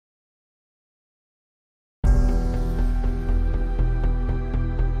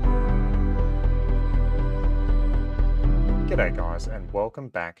G'day guys, and welcome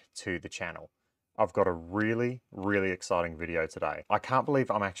back to the channel. I've got a really exciting video today. I can't believe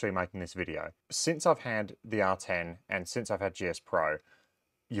I'm actually making this video. Since I've had the R10 and since I've had GS Pro,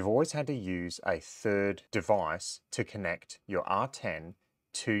 you've always had to use a third device to connect your R10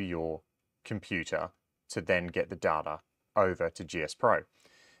 to your computer to then get the data over to GS Pro.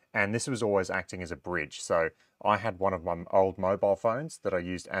 And this was always acting as a bridge. So I had one of my old mobile phones that I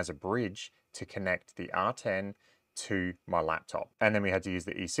used as a bridge to connect the R10 to my laptop. And then we had to use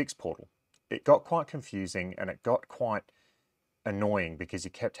the E6 portal. It got quite confusing and it got quite annoying because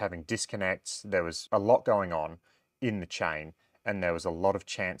you kept having disconnects. There was a lot going on in the chain and there was a lot of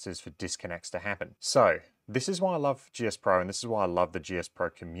chances for disconnects to happen. So this is why I love GS Pro and this is why I love the GS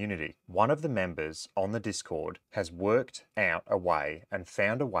Pro community. One of the members on the Discord has worked out a way and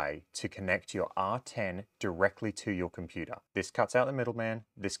found a way to connect your R10 directly to your computer. This cuts out the middleman.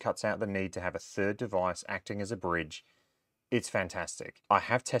 This cuts out the need to have a third device acting as a bridge. It's fantastic. I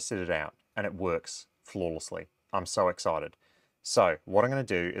have tested it out and it works flawlessly. I'm so excited. So what I'm going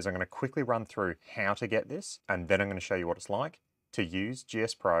to do is I'm going to quickly run through how to get this and then I'm going to show you what it's like to use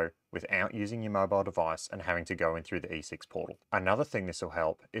GS Pro without using your mobile device and having to go in through the E6 portal. Another thing this will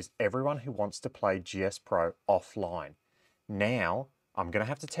help is everyone who wants to play GS Pro offline. Now, I'm going to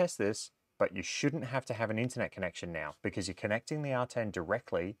have to test this, but you shouldn't have to have an internet connection now because you're connecting the R10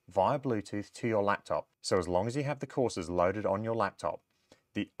 directly via Bluetooth to your laptop. So as long as you have the courses loaded on your laptop,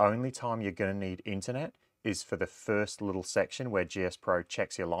 the only time you're going to need internet is for the first little section where GS Pro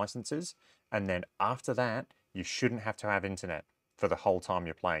checks your licenses. And then after that, you shouldn't have to have internet for the whole time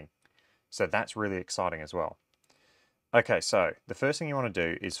you're playing. So that's really exciting as well. Okay, so the first thing you want to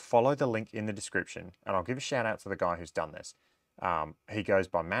do is follow the link in the description, and I'll give a shout out to the guy who's done this. He goes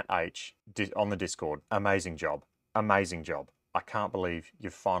by Matt H on the Discord. Amazing job. Amazing job. I can't believe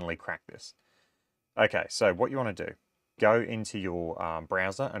you've finally cracked this. Okay, so what you want to do, go into your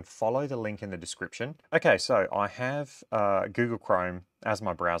browser and follow the link in the description. Okay, so I have Google Chrome as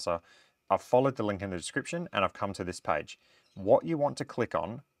my browser. I've followed the link in the description and I've come to this page. What you want to click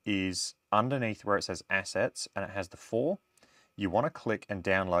on is underneath where it says assets and it has the 4. You want to click and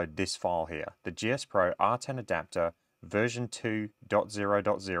download this file here, the GS Pro R10 adapter version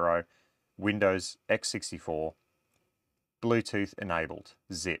 2.0.0 Windows x64 Bluetooth enabled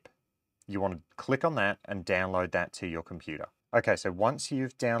zip. You want to click on that and download that to your computer. Okay, so once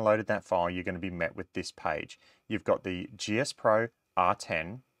you've downloaded that file, you're going to be met with this page. You've got the GS Pro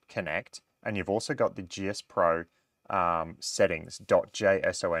R10 Connect, and you've also got the GS Pro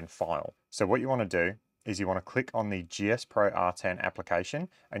settings.json file. So what you want to do is you want to click on the GS Pro R10 application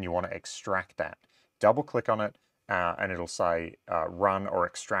and you want to extract that. Double click on it and it'll say run or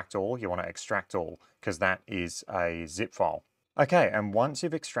extract all. You want to extract all because that is a zip file. Okay, and once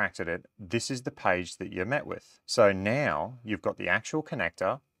you've extracted it, this is the page that you're met with. So now you've got the actual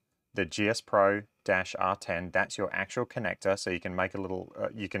connector, the GS Pro R10, that's your actual connector. So you can make a little,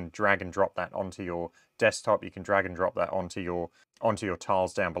 you can drag and drop that onto your desktop. You can drag and drop that onto your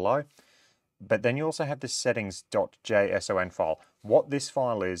tiles down below. But then you also have the settings.json file. What this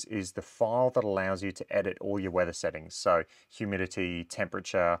file is the file that allows you to edit all your weather settings. So humidity,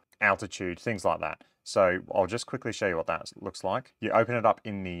 temperature, altitude, things like that. So I'll just quickly show you what that looks like. You open it up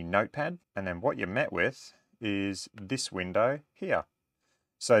in the notepad and then what you're met with is this window here.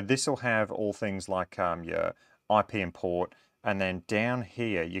 So this will have all things like your IP import, and then down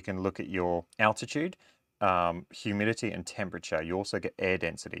here you can look at your altitude, humidity and temperature. You also get air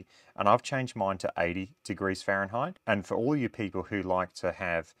density. And I've changed mine to 80 degrees Fahrenheit. And for all you people who like to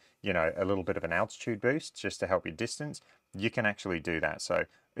have, you know, a little bit of an altitude boost just to help your distance, you can actually do that. So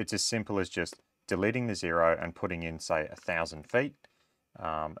it's as simple as just deleting the 0 and putting in, say, 1,000 feet,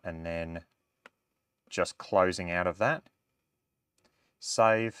 and then just closing out of that.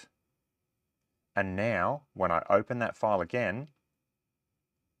 Save, and now when I open that file again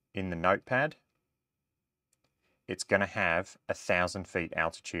in the notepad, it's going to have 1,000 feet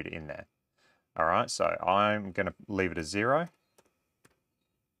altitude in there. All right, so I'm going to leave it as 0,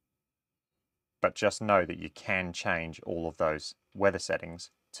 but just know that you can change all of those weather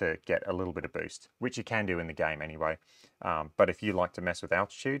settings to get a little bit of boost, which you can do in the game anyway. But if you like to mess with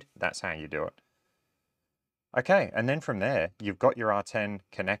altitude, that's how you do it. Okay, and then from there, you've got your R10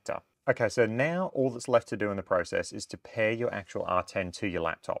 connector. Okay, so now all that's left to do in the process is to pair your actual R10 to your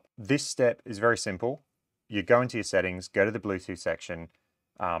laptop. This step is very simple. You go into your settings, go to the Bluetooth section,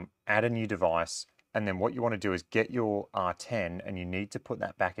 add a new device, and then what you want to do is get your R10 and you need to put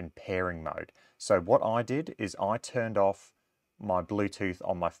that back in pairing mode. So what I did is I turned off my Bluetooth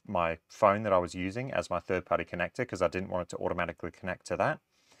on my phone that I was using as my third-party connector because I didn't want it to automatically connect to that.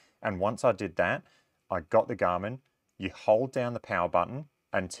 And once I did that, I got the Garmin, you hold down the power button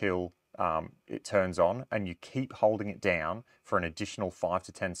until it turns on, and you keep holding it down for an additional 5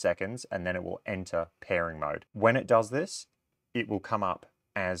 to 10 seconds, and then it will enter pairing mode. When it does this, it will come up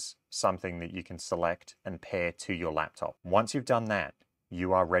as something that you can select and pair to your laptop. Once you've done that,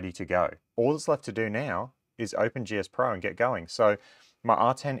 you are ready to go. All that's left to do now is open GS Pro and get going. So my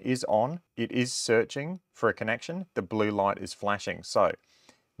R10 is on, it is searching for a connection, the blue light is flashing. So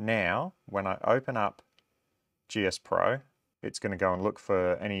now when I open up GS Pro, it's going to go and look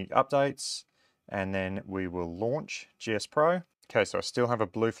for any updates, and then we will launch GS Pro. Okay, so I still have a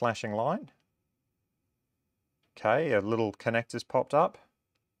blue flashing light. Okay, a little connector's popped up,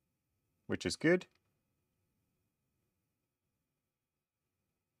 which is good.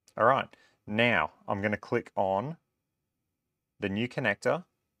 All right, now I'm going to click on the new connector.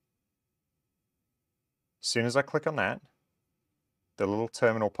 As soon as I click on that, the little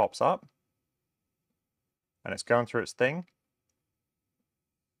terminal pops up, and it's going through its thing.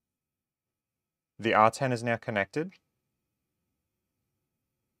 The R10 is now connected.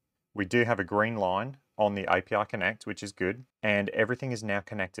 We do have a green line on the API Connect, which is good, and everything is now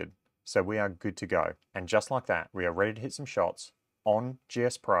connected. So we are good to go. And just like that, we are ready to hit some shots on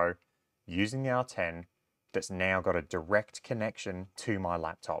GS Pro using the R10 that's now got a direct connection to my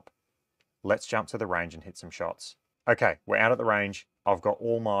laptop. Let's jump to the range and hit some shots. Okay, we're out at the range. I've got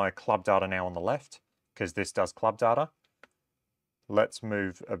all my club data now on the left because this does club data. Let's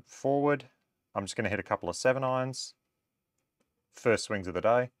move forward. I'm just going to hit a couple of 7-irons. First swings of the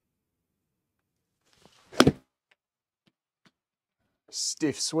day.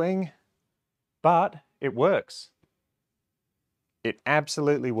 Stiff swing, but it works. It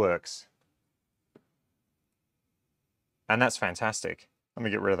absolutely works. And that's fantastic. Let me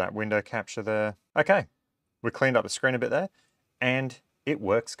get rid of that window capture there. Okay, we cleaned up the screen a bit there, and it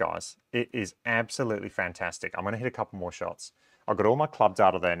works, guys. It is absolutely fantastic. I'm going to hit a couple more shots. I've got all my club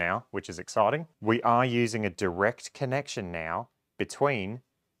data there now, which is exciting. We are using a direct connection now between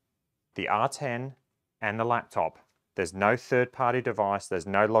the R10 and the laptop. There's no third-party device. There's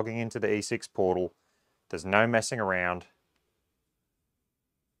no logging into the E6 portal. There's no messing around.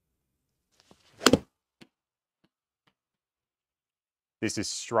 This is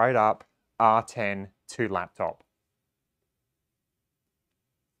straight up R10 to laptop.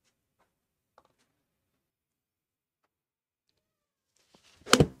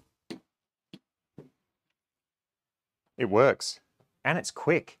 It works, and it's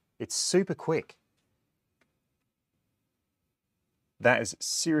quick. It's super quick. That is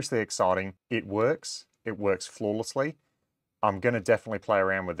seriously exciting. It works flawlessly. I'm going to definitely play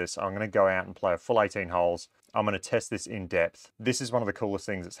around with this. I'm going to go out and play a full 18 holes. I'm going to test this in depth. This is one of the coolest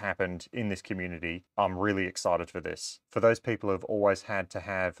things that's happened in this community. I'm really excited for this. For those people who have always had to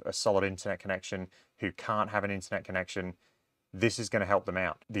have a solid internet connection, who can't have an internet connection, this is going to help them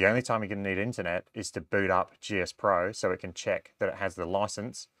out. The only time you're going to need internet is to boot up GS Pro so it can check that it has the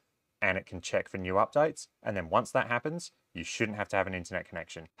license and it can check for new updates. And then once that happens, you shouldn't have to have an internet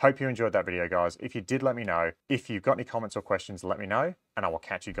connection. Hope you enjoyed that video, guys. If you did, let me know. If you've got any comments or questions, let me know, and I will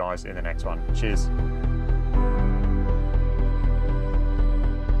catch you guys in the next one. Cheers.